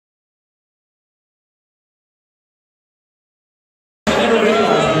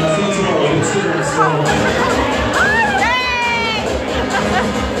Yes,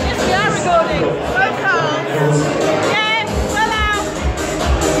 we are recording. Both cars. Yeah, well out.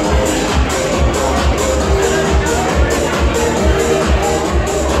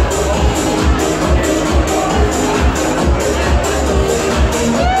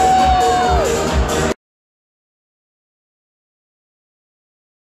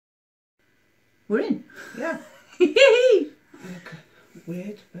 We're in. Yeah.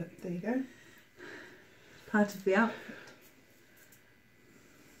 Weird, but there you go. Part of the outfit.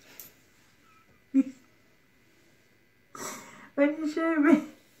 When you show me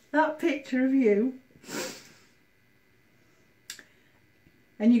that picture of you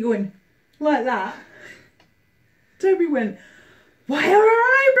and you're going like that, Toby went, "Why are her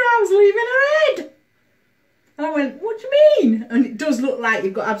eyebrows leaving her head?" And I went, "What do you mean?" And it does look like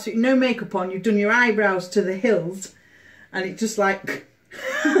you've got absolutely no makeup on, you've done your eyebrows to the hills, and it just like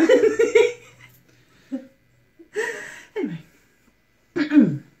anyway.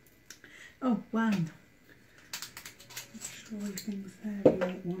 Oh, wine. Destroy things there, you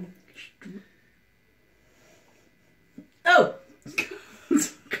don't want. Oh,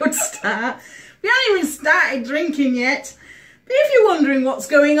 good start. We haven't even started drinking yet. But if you're wondering what's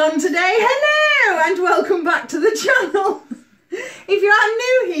going on today, hello and welcome back to the channel. If you are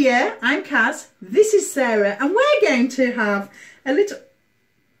new here, I'm Kaz, this is Sarah, and we're going to have a little,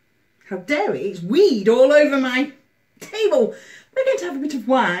 how dare it, it's weed all over my table. We're going to have a bit of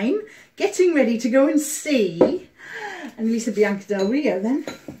wine, getting ready to go and see Lisa Bianca Del Rio then.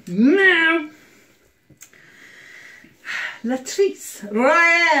 Now, Latrice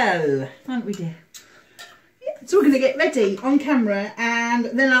Royale, aren't we dear? Yeah, so we're going to get ready on camera and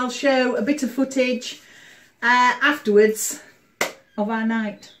then I'll show a bit of footage afterwards of our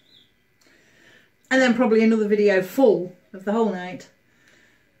night. And then probably another video full of the whole night.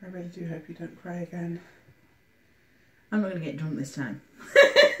 I really do hope you don't cry again. I'm not going to get drunk this time.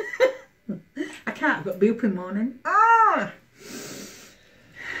 I can't, I've got beutiful in the morning. Ah!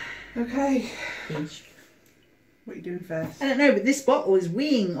 Okay. Ish. What are you doing first? I don't know, but this bottle is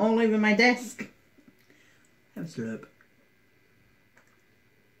weeing all over my desk. Have a slurp.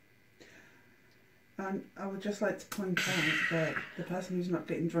 I would just like to point out that the person who's not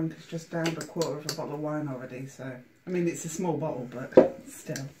getting drunk has just downed a quarter of a bottle of wine already, so... I mean, it's a small bottle, but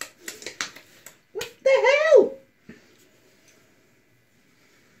still. What the hell?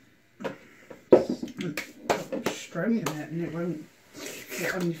 Stroking it and it won't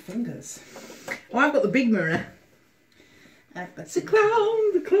get on your fingers. Oh, I've got the big mirror. It's a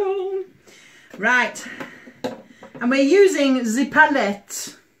clown, the clown. Right. And we're using the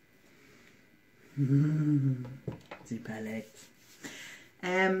palette. The palette.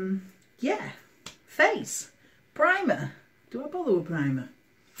 Yeah. Face. Primer. Do I bother with primer?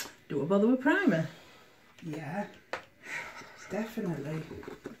 Do I bother with primer? Yeah. Definitely.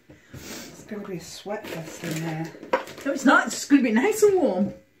 It's going to be a sweat fest in there. No, it's not. It's just going to be nice and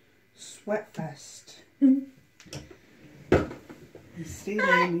warm. Sweat fest. You're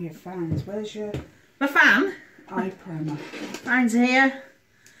stealing your fans. Where's your... My fan? Eye primer. Mine's here.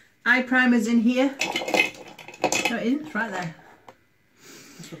 Eye primer's in here. No, it isn't. It's right there.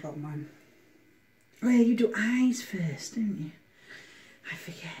 I forgot mine. Well, you do eyes first, don't you? I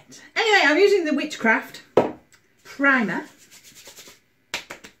forget. Anyway, I'm using the Witchcraft primer.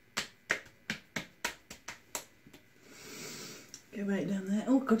 Go right down there.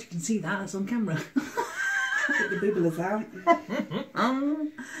 Oh God, you can see that. That's on camera. Get the bibblers out.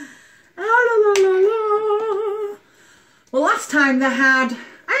 Well, last time they had...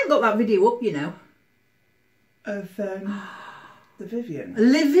 I ain't got that video up, you know. Of the Vivian.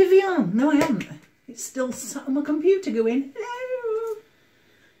 Le Vivian. No, I haven't. It's still sat on my computer going, hello.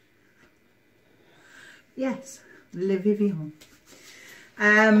 Yes, Le Vivian.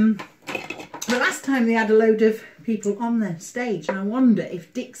 But last time they had a load of people on their stage, and I wonder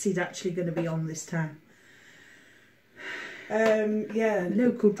if Dixie's actually going to be on this time. Yeah.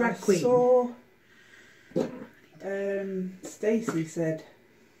 Local drag queen. I saw Stacey said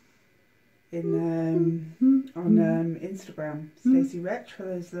in on Instagram, Stacey Wretch, for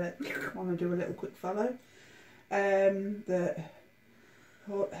those that want to do a little quick follow, that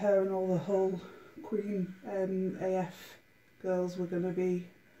her and all the whole Queen AF girls were going to be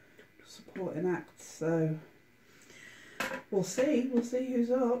supporting acts, so we'll see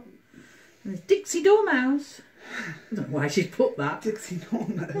who's up. And there's Dixie Dormouse. I don't know why she'd put that. Dixie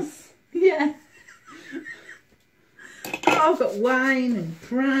Dormouse. Yeah. Oh, I've got wine and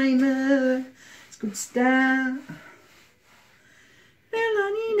primer. It's a good start.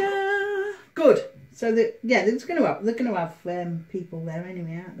 Good. So that, yeah, they're going to have people there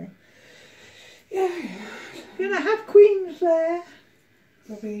anyway, aren't they? Yeah. You're going to have queens there.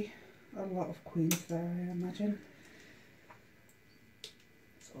 There'll be a lot of queens there, I imagine.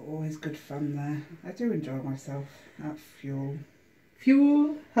 It's always good fun there. I do enjoy myself at Fuel.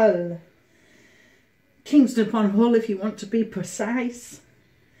 Fuel Hull. Kingston upon Hull, if you want to be precise.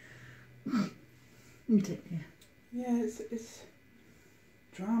 Isn't it? Yeah. Yeah, it's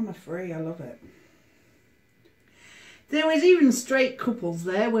drama free. I love it. There was even straight couples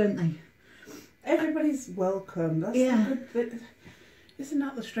there, weren't they? Everybody's welcome. That's Yeah. Isn't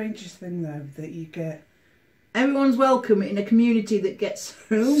that the strangest thing though, that you get? Everyone's welcome in a community that gets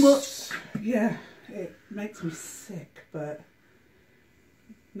so much. Yeah, it makes me sick, but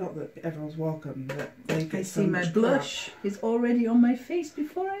not that everyone's welcome. That they get I so see my much blush is already on my face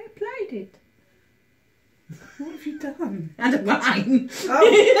before I applied it. crap. What have you done? And a mine.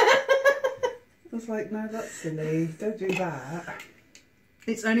 Oh. I was like, no, that's silly. Don't do that.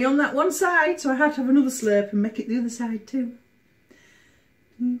 It's only on that one side, so I had to have another slurp and make it the other side too.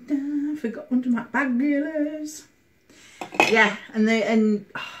 Forgot under my bag dealers. Yeah, and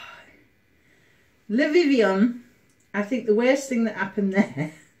Le Vivian, I think the worst thing that happened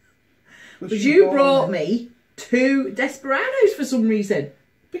there was you brought me 2 Desperados for some reason.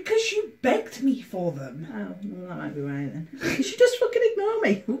 Because you begged me for them. Oh, well, that might be right then. You should just fucking ignore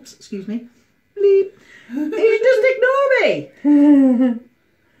me. Oops, excuse me. Bleep. You should just ignore me.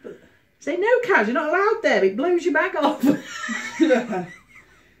 Say no, Kaz, you're not allowed there. It blows your bag off.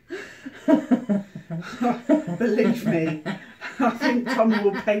 Believe me, I think Tommy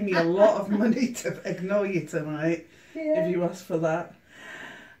will pay me a lot of money to ignore you tonight, if you ask for that.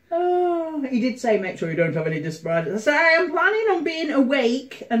 Oh, he did say make sure you don't have any desperados. I said I am planning on being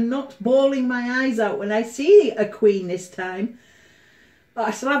awake and not bawling my eyes out when I see a queen this time. But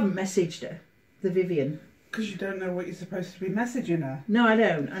I still haven't messaged her, the Vivian. Because you don't know what you're supposed to be messaging her. No, I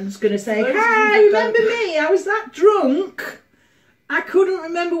don't. I'm just going to say, hey, remember me? I was that drunk. I couldn't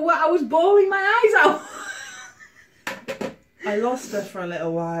remember what I was bawling my eyes out. I lost her for a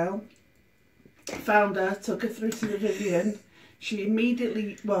little while. Found her, took her through to the Vivian. She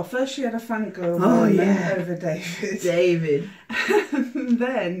immediately, well, first she had a fangirl moment over David. And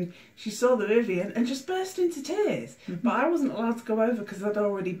then she saw the Vivian and just burst into tears. But I wasn't allowed to go over because I'd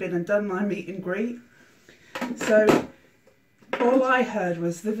already been and done my meet and greet. So all I heard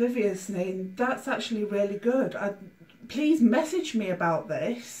was the Vivian saying, that's actually really good. Please message me about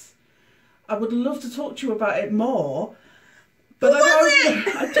this. I would love to talk to you about it more. But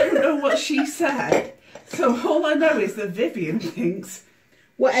I don't know what she said. So all I know is that Vivian thinks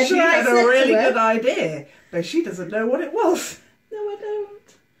whatever she had a really good idea, but she doesn't know what it was. No, I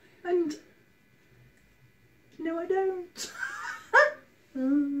don't. And no, I don't.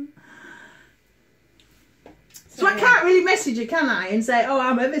 So I can't really message her, can I, and say, oh,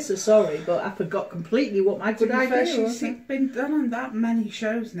 I'm ever so sorry, but I forgot completely what my good idea was. She's been done on that many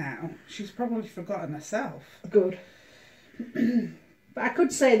shows now. She's probably forgotten herself. Good. But I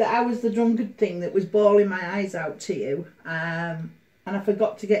could say that I was the drunkard thing that was bawling my eyes out to you, and I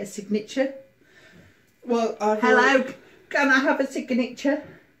forgot to get a signature. Well, hello, can I have a signature?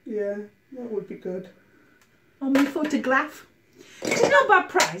 Yeah, that would be good. On my photograph. It's not a bad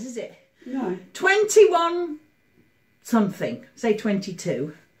price, is it? No. 21 something, say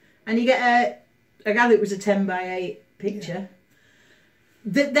 22, and you get I gather it was a 10 by 8 picture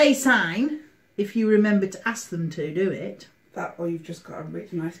that they sign if you remember to ask them to do it. That, or you've just got a really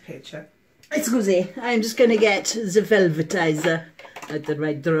nice picture. Excuse, I'm just going to get the velvetizer at the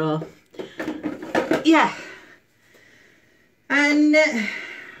right drawer. Yeah. And,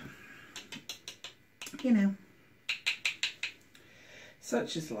 you know.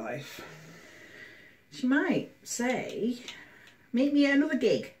 Such is life. She might say, meet me at another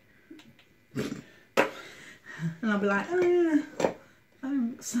gig. And I'll be like, oh yeah,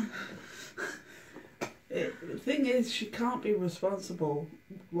 thanks. The thing is, she can't be responsible,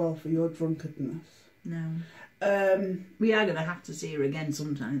 well, for your drunkenness. No. We are going to have to see her again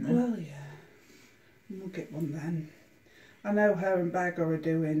sometime though. Well, yeah. We'll get one then. I know her and Bagger are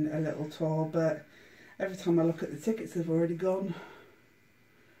doing a little tour, but every time I look at the tickets, they've already gone.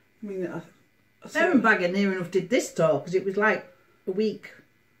 I mean, her and Bagger near enough did this tour, because it was like a week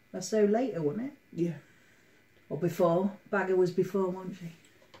or so later, wasn't it? Yeah. Or before. Bagger was before, wasn't she?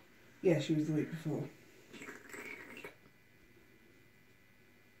 Yeah, she was the week before.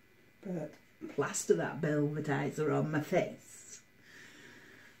 But plaster that velvetizer on my face.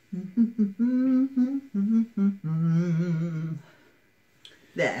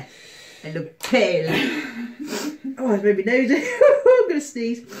 There. I look pale. Oh, I've made me nose. I'm going to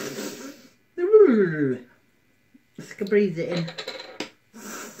sneeze. I can breathe it in.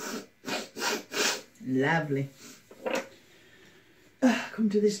 Lovely. Come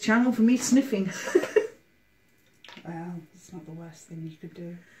to this channel for me sniffing. Well, it's not the worst thing you could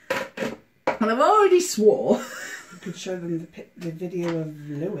do. Well, I've already swore. You could show them the video of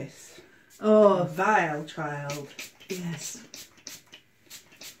Lewis. Oh, vile child. yes.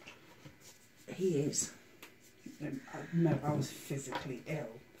 He is. No, I was physically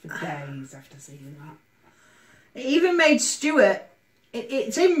ill for days after seeing that. It even made Stuart.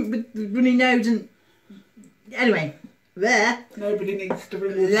 It's him with the runny nose and. Anyway, there. Nobody needs to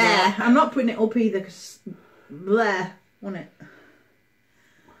really. There. I'm not putting it up either because. There. Want it?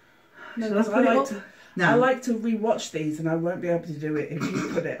 No, Shall I put it up? No. I like to rewatch these and I won't be able to do it if you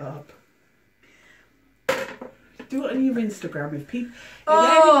put it up. Do it on your Instagram if people.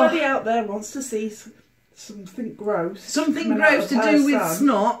 If anybody out there wants to see something gross. Something gross to do with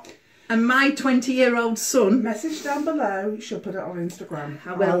snot. And my 20-year-old son. Message down below. She'll put it on Instagram.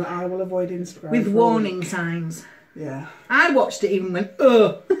 I will avoid Instagram. With warning signs. Yeah. I watched it even went,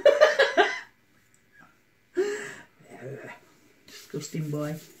 ugh. Disgusting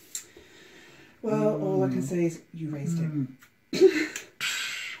boy. Well, all I can say is you raised him.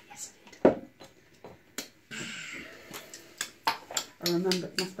 Yes, I did. I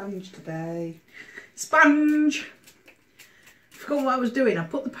remembered my sponge today. Sponge! I forgot what I was doing. I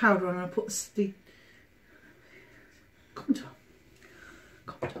put the powder on and I put the contour.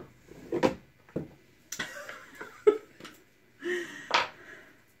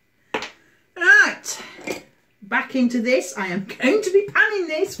 Right. Back into this. I am going to be panning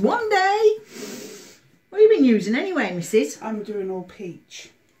this one day. What have you been using anyway, missus? I'm doing all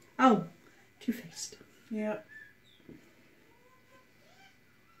peach. Oh, Too-Faced. Yeah.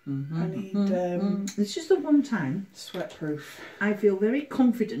 I need It's just the one time sweatproof. I feel very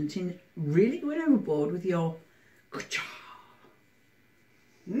confident in really going overboard with your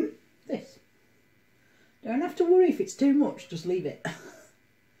this. Don't have to worry if it's too much, just leave it.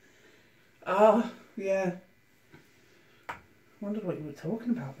 Oh, yeah. I wondered what you were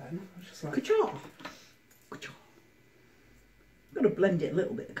talking about then. I was just like, Got to blend it a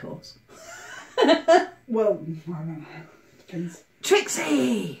little bit, of course. well, I don't know. Depends.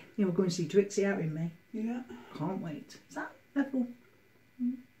 Trixie! Yeah, we're going to see Trixie out in May. Yeah. Can't wait. Is that level?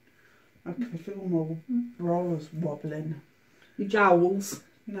 I can feel my rollers wobbling. Your jowls.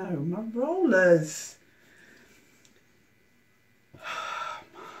 No, my rollers. Oh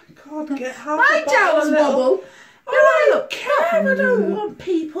my God, get half My jowls wobble. I don't care. I don't want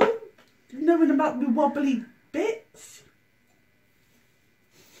people knowing about the wobbly bits.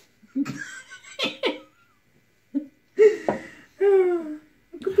 I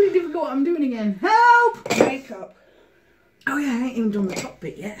completely forgot what I'm doing again. Help! Makeup. Oh yeah, I ain't even done the top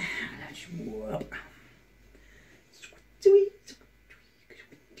bit yet.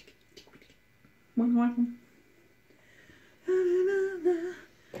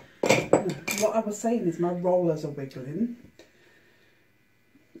 What I was saying is my rollers are wiggling.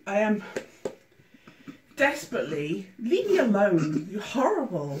 I am desperately, leave me alone. You're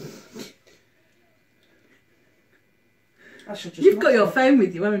horrible. I should just. You've got your phone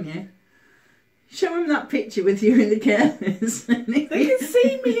with you, haven't you? Show him that picture with you in the curlers. They can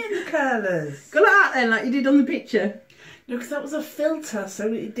see me in the curlers. Go out then like you did on the picture. No, because that was a filter,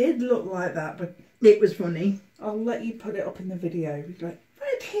 so it did look like that, but it was funny. I'll let you put it up in the video. Like,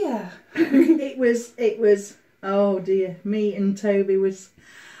 right here. it was, oh dear, me and Toby was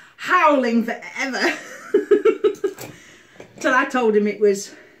howling forever. Till I told him it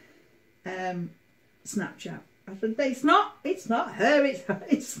was Snapchat. I said, it's not her,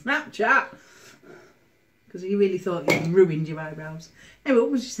 it's Snapchat. Because he really thought you ruined your eyebrows. Anyway,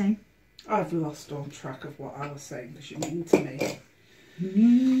 what was you saying? I've lost all track of what I was saying because you mean to me.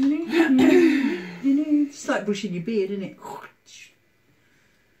 It's like brushing your beard, isn't it?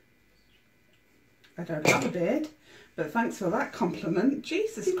 I don't have a beard, but thanks for that compliment.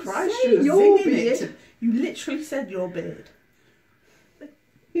 Jesus Christ, say you were your zinging beard. it. You literally said your beard.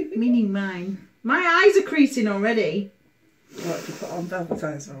 Meaning mine. My eyes are creasing already. What, if you put on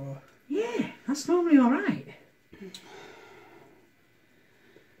velvetizer or? Yeah, that's normally alright.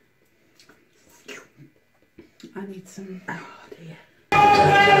 I need some. Oh dear.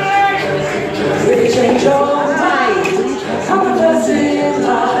 We change all night, some of us in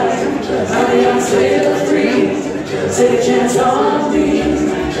life, I am still free, take a chance on me,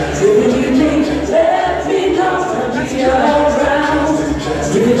 when you need, let me know, I'll be around,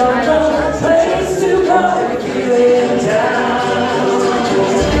 we don't know a place to go, keep it down.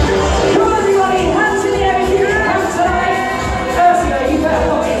 Come on everybody, hands in the air, keep your hands tight, firstly you better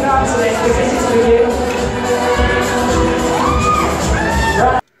put your arms to this because it's for you.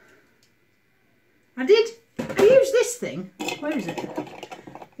 I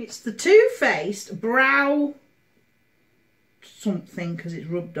the Too Faced Brow something because it's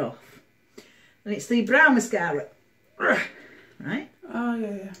rubbed off. And it's the brow mascara. Right? Oh,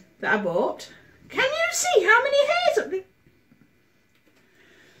 yeah, yeah. That I bought. Can you see how many hairs up there?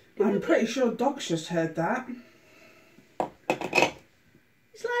 I'm pretty sure Doc's just heard that.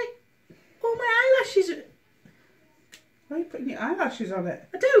 It's like all my eyelashes are... Why are you putting your eyelashes on it?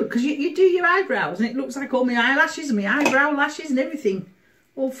 I do, because you do your eyebrows and it looks like all my eyelashes and my eyebrow lashes and everything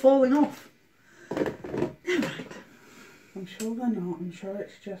all falling off. Never mind. I'm sure they're not. I'm sure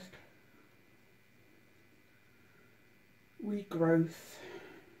it's just regrowth.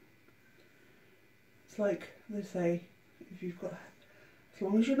 It's like they say, if you've got, as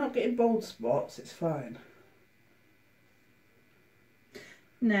long as you're not getting bald spots, it's fine.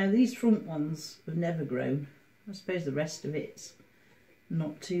 No, these front ones have never grown. I suppose the rest of it's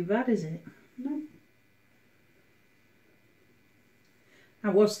not too bad, is it? No. I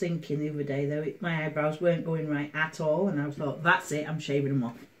was thinking the other day though, my eyebrows weren't going right at all, and I thought, that's it, I'm shaving them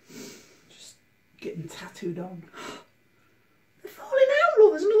off. Just getting tattooed on. They're falling out,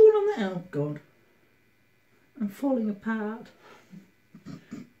 look, there's another one on there. Oh God. I'm falling apart.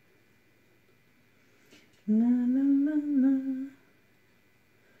 La la la la.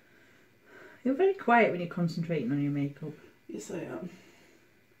 You're very quiet when you're concentrating on your makeup. Yes, I am.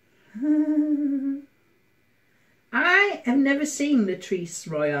 I have never seen LATRICE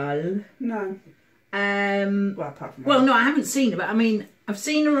ROYALE. No. Well, apart from no, I haven't seen her, but I mean, I've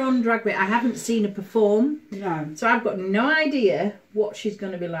seen her on Drag Race. I haven't seen her perform. No. So I've got no idea what she's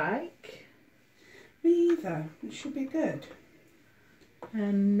going to be like. Me either. It should be good.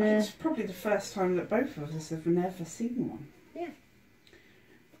 And it's probably the first time that both of us have never seen one. Yeah.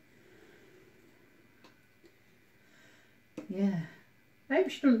 Yeah. I hope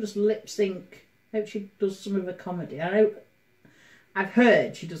she doesn't just lip sync. I hope she does some of her comedy. I've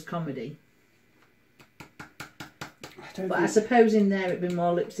heard she does comedy. But I suppose in there it'd be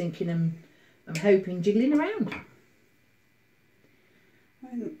more lip syncing and I'm hoping jiggling around.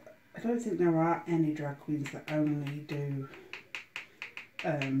 I don't think there are any drag queens that only do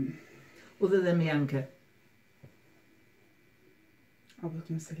other than Bianca. I was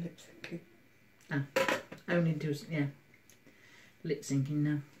going to say lip syncing. Ah, only does, yeah, lip syncing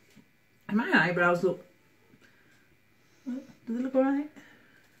now. And my eyebrows look, do they look alright?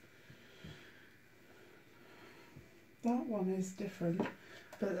 That one is different,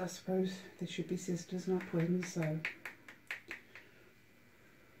 but I suppose they should be sisters, not twins, so. And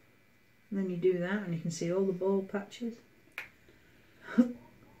then you do that and you can see all the bald patches. Never mind.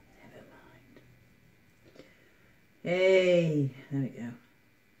 Hey, there we go.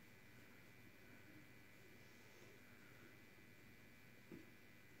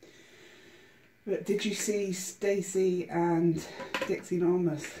 But did you see Stacey and Dixie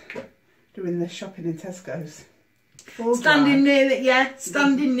Normus doing their shopping in Tesco's? Standing near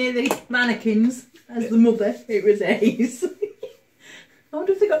the mannequins as the mother. It was Ace. I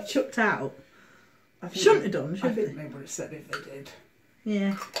wonder if they got chucked out. Shouldn't have done, should they? I think they would have said if they did.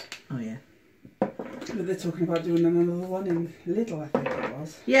 Yeah. Oh yeah. But they're talking about doing another one in Lidl, I think it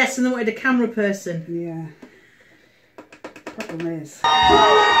was. Yes, and they wanted a camera person. Yeah. Problem is.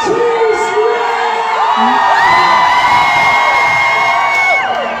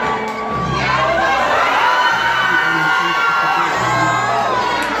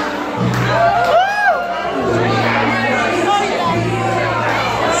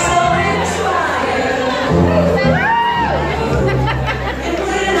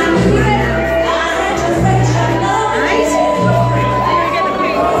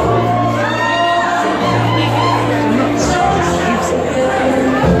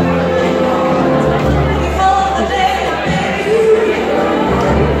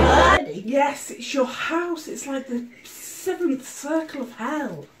 Yes, it's your house. It's like the 7th circle of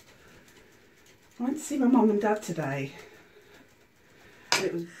hell. I went to see my mum and dad today. And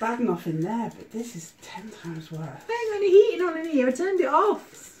it was bad enough in there, but this is 10 times worse. I ain't got any heating on in here. I turned it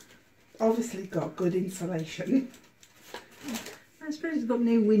off. Obviously got good insulation. I suppose it's got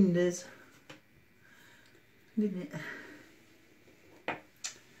new windows. Didn't it?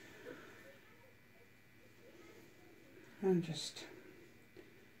 I'm just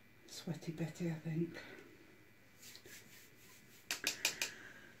sweaty Betty, I think.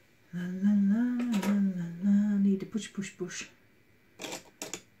 La la la la la la. Need to push, push, push.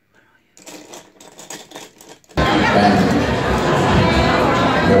 Where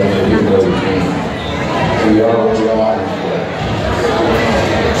are you? We are what we are.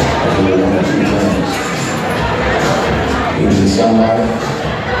 We are one of two things. Either sunlight.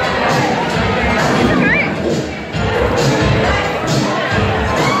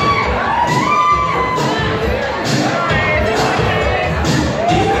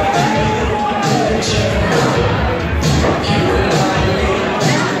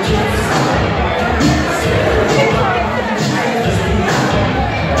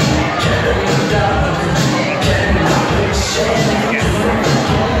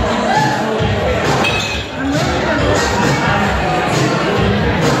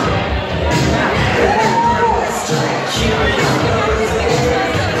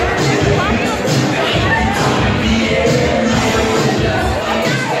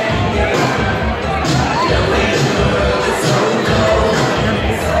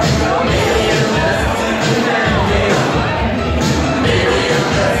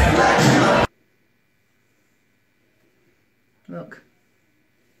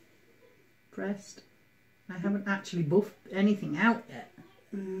 pressed. I haven't actually buffed anything out yet.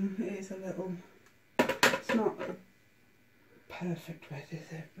 It is a little, it's not a perfect red,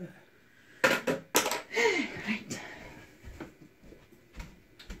 is it? But Right.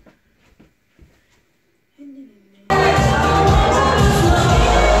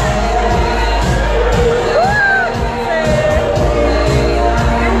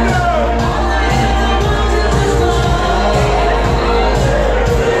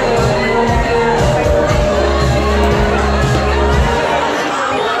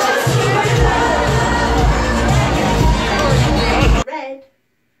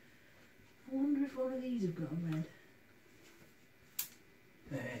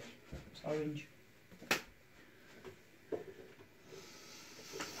 Orange.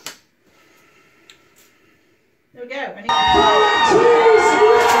 There we go. Right,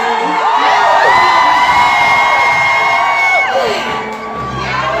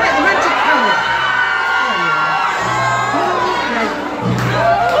 the magic colour.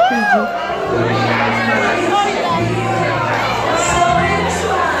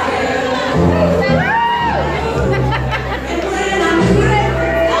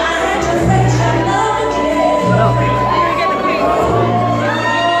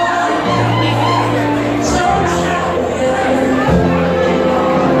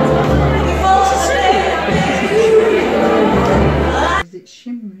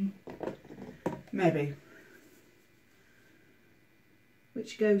 Shimmery. maybe.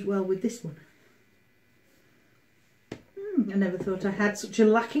 Which goes well with this one. I never thought I had such a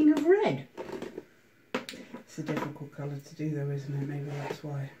lacking of red. It's a difficult colour to do though, isn't it? Maybe that's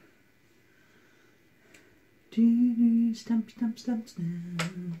why. Stamp, stamp, stamp,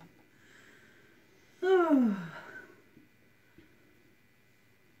 stamp. Oh.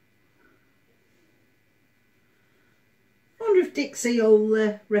 I wonder if Dixie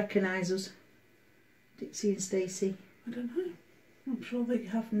will recognise us. Dixie and Stacey. I don't know. I'm sure they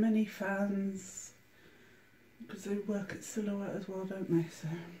have many fans because they work at Silhouette as well, don't they? So.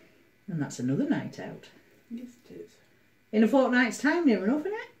 And that's another night out. Yes, it is. In a fortnight's time, near enough,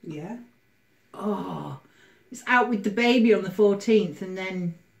 isn't it? Yeah. Oh, it's out with the baby on the 14th and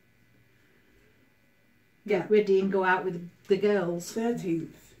then get ready and go out with the girls. 13th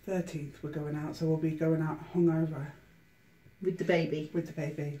we're going out, so we'll be going out hungover. With the baby? With the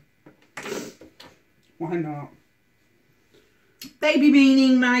baby. Why not? Baby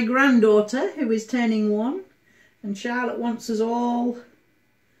meaning my granddaughter, who is turning 1, and Charlotte wants us all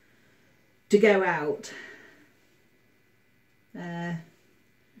to go out. Where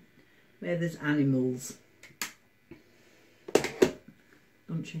there's animals.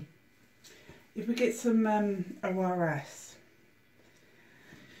 Don't she? If we get some ORS,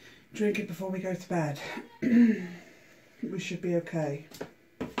 drink it before we go to bed, we should be okay.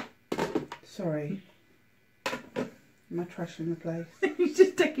 Sorry. Am I trashing the place? You're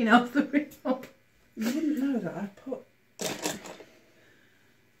just taking off the rim up. You didn't know that I put...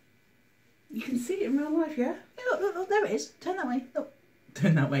 You can see it in real life, yeah? Yeah, look, look, look, there it is. Turn that way, look.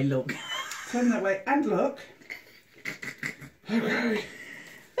 Turn that way, look. Turn that way and look. Okay.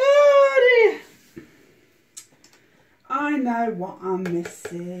 Oh dear. I know what I'm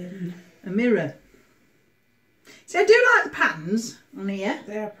missing. A mirror. See, I do like the patterns on here.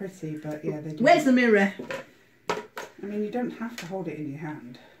 They are pretty, but yeah, they do. Where's the mirror? I mean, you don't have to hold it in your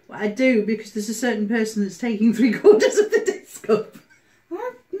hand. Well, I do, because there's a certain person that's taking 3/4 of the disc up.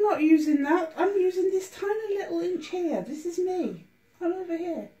 I'm not using that. I'm using this tiny little inch here. This is me. I'm over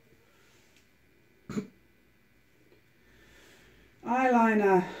here.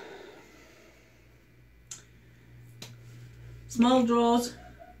 Eyeliner. Small drawers.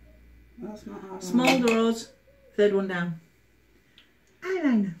 That's not eyeliner. Small drawers. Third one down.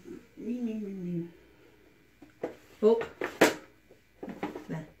 Eyeliner. Up.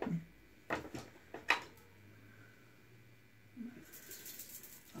 There.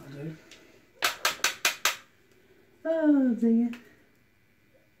 I'll do. Oh dear.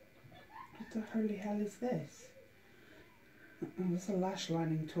 What the holy hell is this? Oh, it's a lash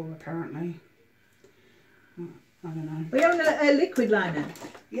lining tool apparently. I don't know. We have a liquid liner.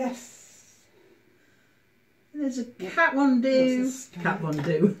 Yes. There's a cat one do. What's this? Cat one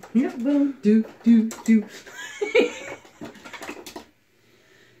do. Yeah, one do.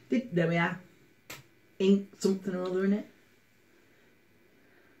 There we are. Ink something or other in it.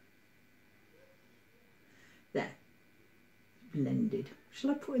 There. Blended.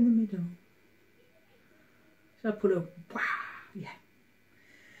 Shall I put in the middle? Shall I put a... Wow, yeah.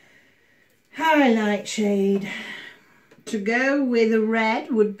 Highlight shade. To go with a red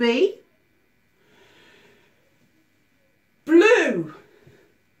would be... Blue!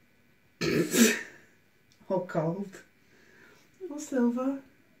 or gold or silver.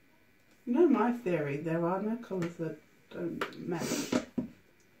 You know my theory, there are no colours that don't match.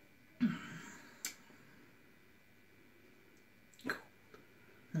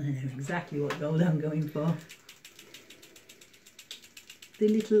 I know exactly what gold I'm going for. The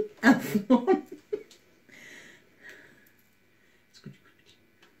little elf one.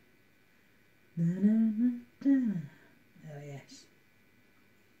 Oh yes.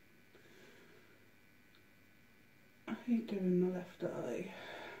 I hate doing my left eye.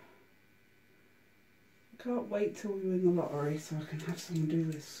 I can't wait till we win the lottery so I can have someone do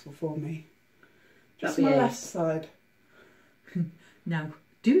this for me. Just my left side. Now,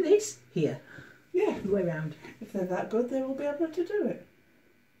 do this here. Yeah. The way round. If they're that good, they will be able to do it.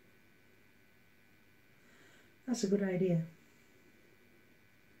 That's a good idea.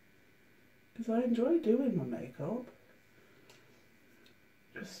 Because I enjoy doing my makeup.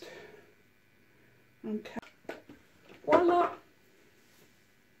 Just... Voila!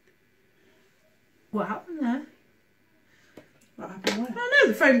 What happened there? What happened where? I don't know,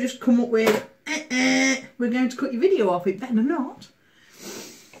 the phone just come up with, we're going to cut your video off. It better not.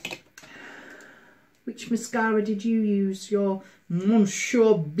 Which mascara did you use? Your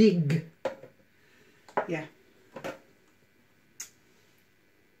Monsieur Big. Yeah.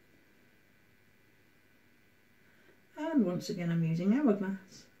 And once again I'm using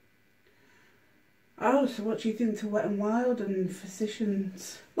Hourglass. Oh, so what do you think to Wet n Wild and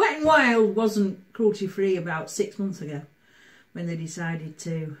Physicians? Wet n Wild wasn't cruelty free about 6 months ago when they decided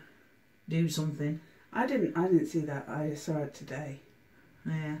to do something. I didn't see that. I saw it today.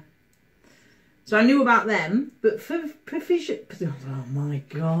 Yeah. So I knew about them, but for oh my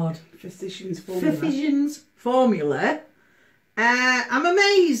god. Physicians Formula. Physicians Formula. I'm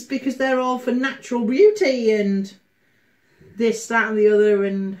amazed because they're all for natural beauty and this, that and the other,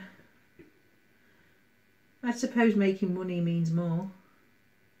 and I suppose making money means more.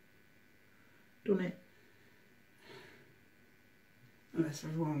 Doesn't it? Unless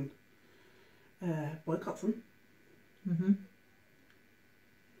everyone boycotts them. Mm-hmm.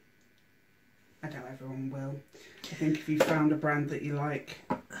 I doubt everyone will. I think if you found a brand that you like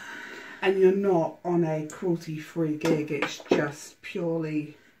and you're not on a cruelty-free gig, it's just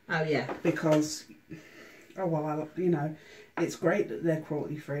purely... Oh yeah. Because, oh well, you know, it's great that they're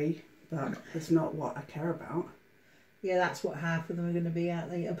cruelty-free, but it's not what I care about. Yeah, that's what half of them are going to be, aren't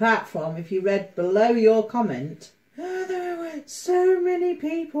they? Apart from, if you read below your comment, oh, there were so many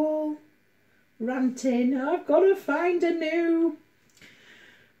people ranting, I've got to find a new,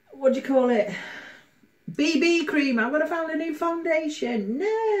 what do you call it, BB cream, I've got to find a new foundation.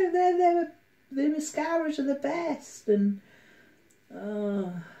 No, the mascaras are the best. And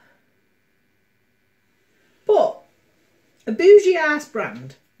but a bougie ass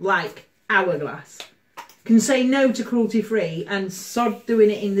brand like Hourglass can say no to cruelty free and sod doing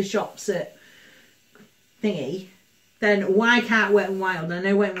it in the shops at thingy, then why can't Wet n Wild? I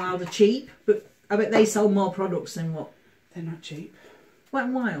know Wet n Wild are cheap, but I bet they sell more products than what? They're not cheap. Wet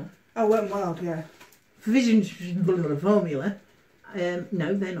n Wild? Oh, Wet n Wild, yeah. For Vision Formula,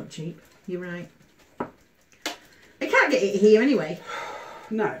 no, they're not cheap. You're right. I can't get it here anyway.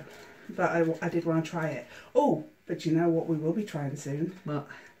 No, but I did want to try it. Oh, but you know what we will be trying soon? What?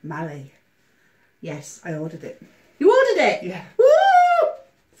 Mallee. Yes. I ordered it. You ordered it? Yeah. Woo!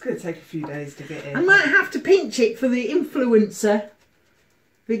 It's going to take a few days to get in. I might have to pinch it for the influencer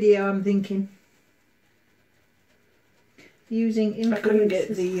video, I'm thinking. Using influencers. I couldn't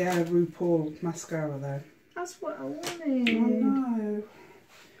get the RuPaul mascara though. That's what I wanted. Oh no.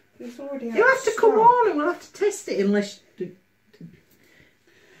 It's already out. You have to come on and we'll have to test it unless...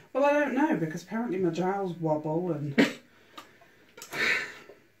 Well, I don't know because apparently my jowls wobble and...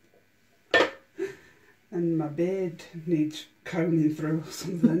 and my beard needs combing through or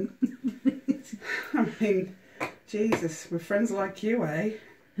something. I mean, Jesus, with friends like you, eh?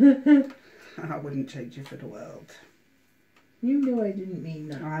 I wouldn't change you for the world. You know I didn't mean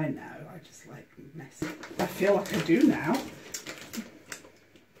that. I know, I just like messing. I feel like I do now.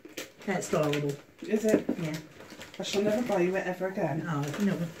 That's horrible. Is it? Yeah. I shall never buy you it ever again. Oh,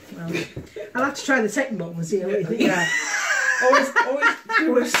 no. Well, I'll have to try the second bottle and see how it is. Yeah. always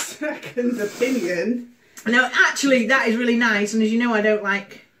do a second opinion. No, actually, that is really nice. And as you know, I don't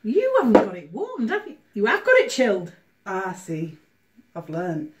like... You haven't got it warmed, have you? You have got it chilled. Ah, see. I've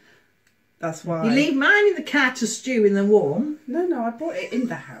learned. That's why. You leave mine in the car to stew in the warm. No, I brought it in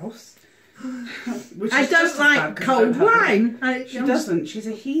the house. Which I is don't just as like bad 'cause cold I don't have it. wine. She doesn't. She's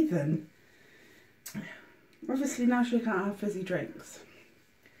a heathen. Obviously now she can't have fizzy drinks.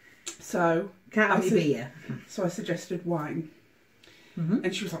 So Can't have your beer. So I suggested wine.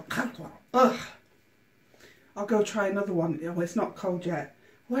 and she was like, ugh. I'll go try another one. Oh, it's not cold yet.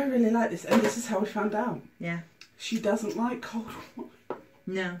 Oh, I really like this. And this is how we found out. Yeah. She doesn't like cold wine.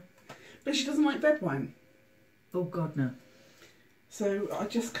 No. But she doesn't like red wine. Oh, God, no. So I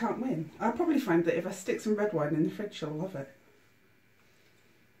just can't win. I'll probably find that if I stick some red wine in the fridge, she'll love it.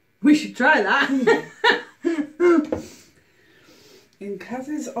 We should try that. In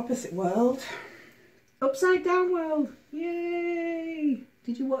Kaz's opposite world. Upside Down World. Yay.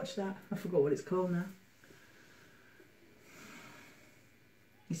 Did you watch that? I forgot what it's called now.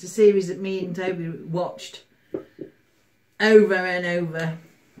 It's a series that me and Toby watched over and over.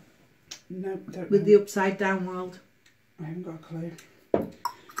 No, don't With know. the Upside Down World. I haven't got a clue.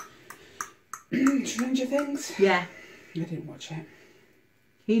 Stranger Things? Yeah. I didn't watch it.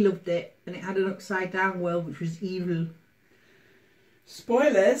 He loved it, and it had an upside down world which was evil.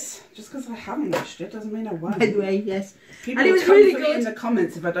 Spoilers. Just because I haven't watched it doesn't mean I won't. By the way, yes. People And it was come really for me good. in the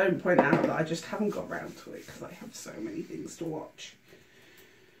comments if I don't point out that I just haven't got round to it because I have so many things to watch.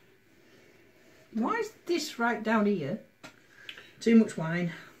 Why is this right down here? Too much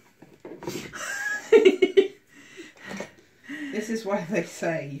wine. This is why they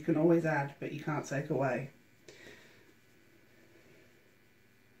say you can always add, but you can't take away.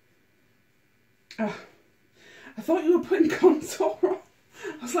 Oh, I thought you were putting contour on.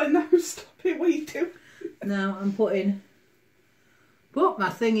 I was like, no, stop it, what are you doing? No, I'm put my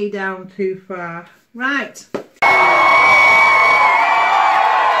thingy down too far. Right.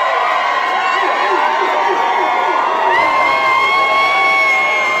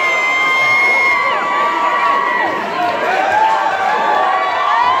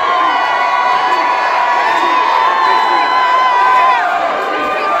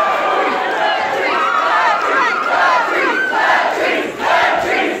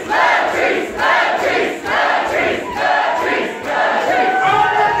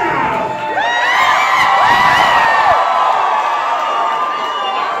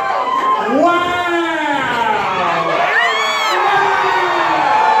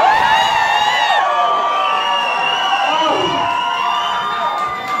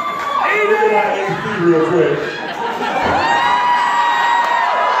 Real quick.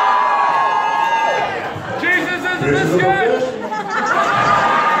 Jesus is a biscuit!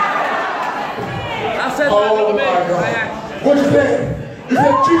 I said Oh that my to me. God. What'd you say? You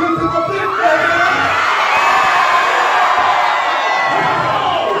said Jesus is a biscuit!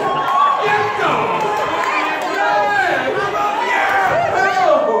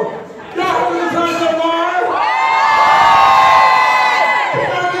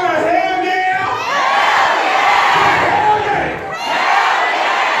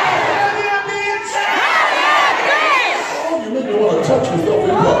 Touch yourself in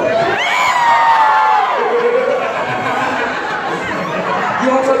public. You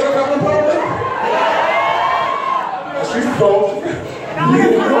don't touch yourself in public? She's cold.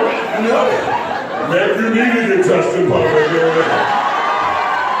 No. Maybe you need to get touched in public.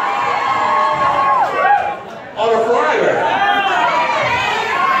 On a Friday.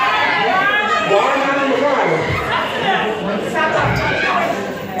 Why not on a Friday?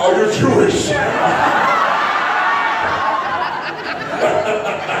 Oh, you're Jewish.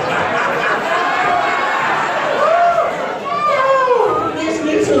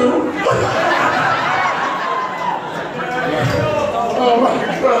 Me too. Oh my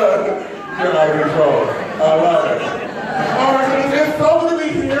God. You're out of control. I love it. Alright, it's so good to be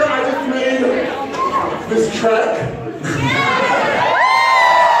here. I just made this track.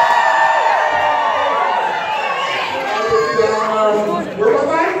 Where was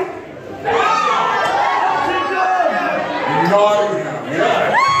I? Nottingham,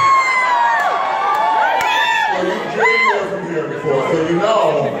 yeah. Well, you've driven there from here before, so you know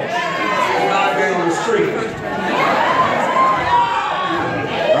you're not down the street.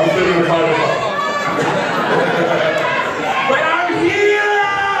 I'm sitting in the car. But I'm here!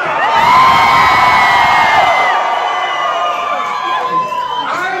 I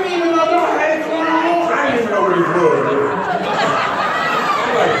didn't even know I had it going on. I didn't even know where these were.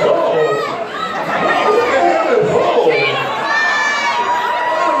 I'm like, oh. What the hell is oh?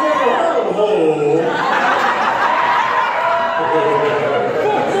 I've never heard of oh.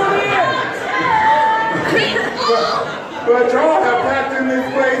 But y'all have packed in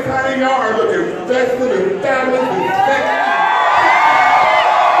this place, honey. Y'all are looking festive and fabulous and sexy.